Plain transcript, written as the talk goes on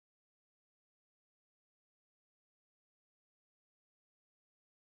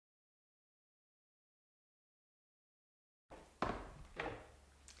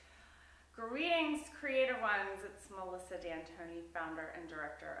Greetings, creative ones. It's Melissa D'Antoni, founder and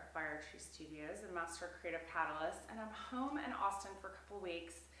director of Fire Tree Studios and master creative catalyst. And I'm home in Austin for a couple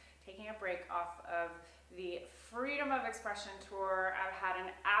weeks, taking a break off of the Freedom of Expression tour. I've had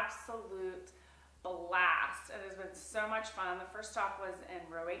an absolute blast. It has been so much fun. The first stop was in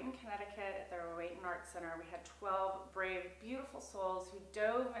Rowayton, Connecticut at the Rowayton Arts Center. We had 12 brave, beautiful souls who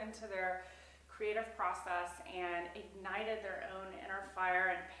dove into their creative process and ignited their own inner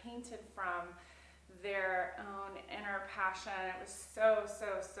fire and painted from their own inner passion. It was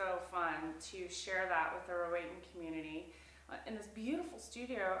so fun to share that with the Rowayton community in this beautiful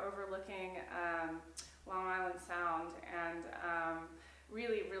studio overlooking Long Island Sound, and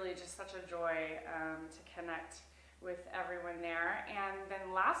really just such a joy to connect with everyone there. And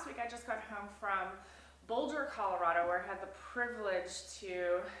then last week I just got home from Boulder, Colorado, where I had the privilege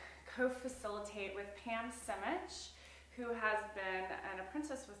to co-facilitate with Pam Simich, who has been an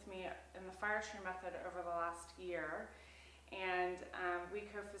apprentice with me in the Fire Tree method over the last year. And we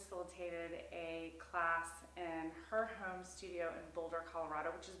co-facilitated a class in her home studio in Boulder,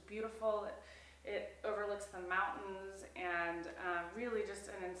 Colorado, which is beautiful. It overlooks the mountains and really just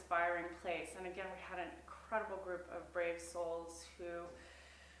an inspiring place. And again, we had an incredible group of brave souls who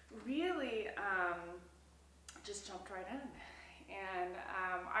really just jumped right in. And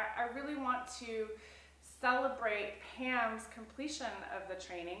I really want to celebrate Pam's completion of the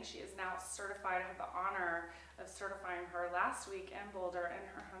training. She is now certified. I had the honor of certifying her last week in Boulder in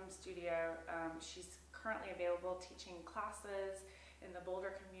her home studio. She's currently available teaching classes in the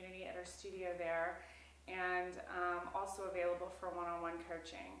Boulder community at her studio there, and also available for one-on-one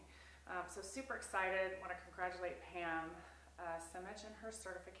coaching. So super excited. Want to congratulate Pam Simich and her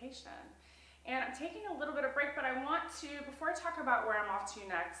certification. And I'm taking a little bit of break, but I want to, before I talk about where I'm off to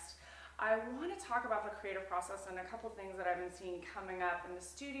next, I want to talk about the creative process and a couple of things that I've been seeing coming up in the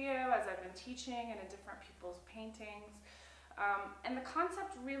studio as I've been teaching and in different people's paintings. And the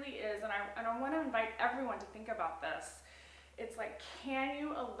concept really is, and I want to invite everyone to think about this, it's like, can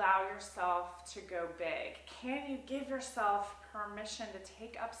you allow yourself to go big? Can you give yourself permission to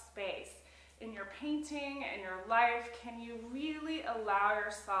take up space in your painting, in your life? Can you really allow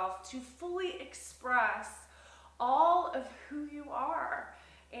yourself to fully express all of who you are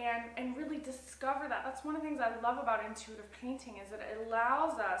and really discover that? That's one of the things I love about intuitive painting, is that it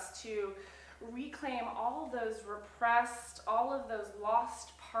allows us to reclaim all of those repressed, all of those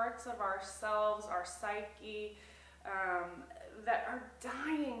lost parts of ourselves, our psyche, that are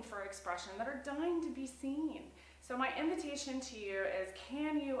dying for expression, that are dying to be seen. So my invitation to you is,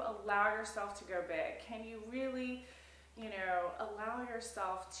 can you allow yourself to go big? Can you really, allow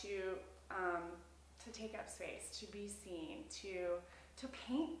yourself to take up space, to be seen, to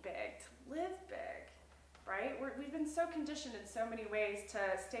paint big, to live big, right? We've been so conditioned in so many ways to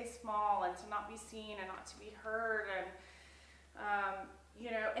stay small and to not be seen and not to be heard,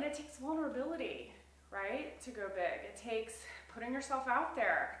 and it takes vulnerability, right, to go big. It takes putting yourself out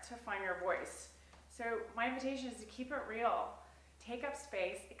there to find your voice. So my invitation is to keep it real, take up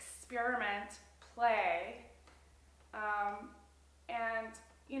space, experiment, play, and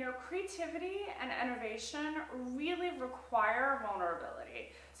creativity and innovation really require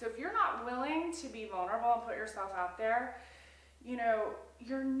vulnerability. So if you're not willing to be vulnerable and put yourself out there,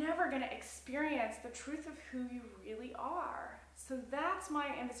 you're never going to experience the truth of who you really are. So that's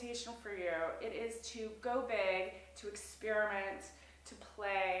my invitation for you. It is to go big, to experiment, to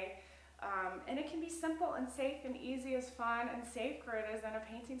play. And it can be simple and safe and easy, as fun and sacred as in a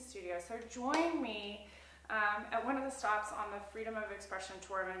painting studio. So join me at one of the stops on the Freedom of Expression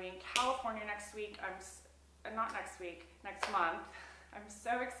tour. I'm going to be in California next week. Next month. I'm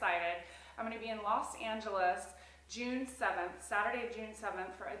so excited. I'm going to be in Los Angeles June 7th, Saturday, June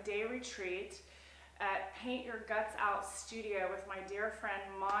 7th, for a day retreat at Paint Your Guts Out Studio with my dear friend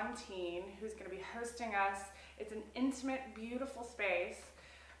Montine, who's going to be hosting us. It's an intimate, beautiful space.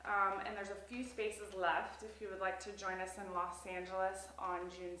 And there's a few spaces left if you would like to join us in Los Angeles on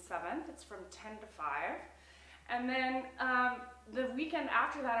June 7th. It's from 10 to 5. And then the weekend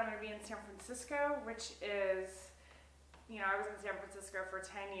after that, I'm going to be in San Francisco, which is, I was in San Francisco for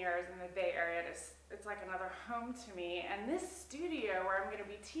 10 years in the Bay Area. It's like another home to me. And this studio where I'm going to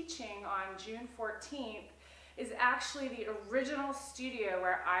be teaching on June 14th is actually the original studio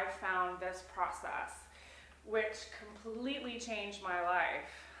where I found this process, which completely changed my life.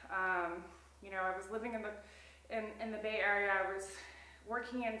 I was living in the Bay Area. I was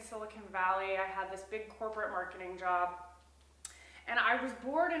working in Silicon Valley. I had this big corporate marketing job, and I was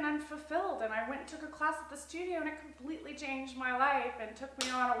bored and unfulfilled. And I went and took a class at the studio, and it completely changed my life and took me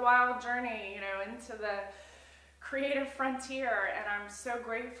on a wild journey, into the creative frontier, and I'm so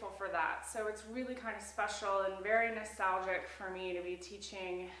grateful for that. So it's really kind of special and very nostalgic for me to be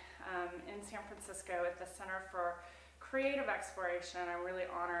teaching in San Francisco at the Center for Creative Exploration. I'm really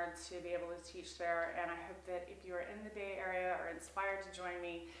honored to be able to teach there, and I hope that if you are in the Bay Area or inspired to join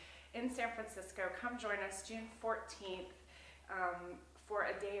me in San Francisco, come join us June 14th for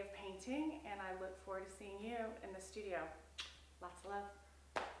a day of painting, and I look forward to seeing you in the studio. Lots of love.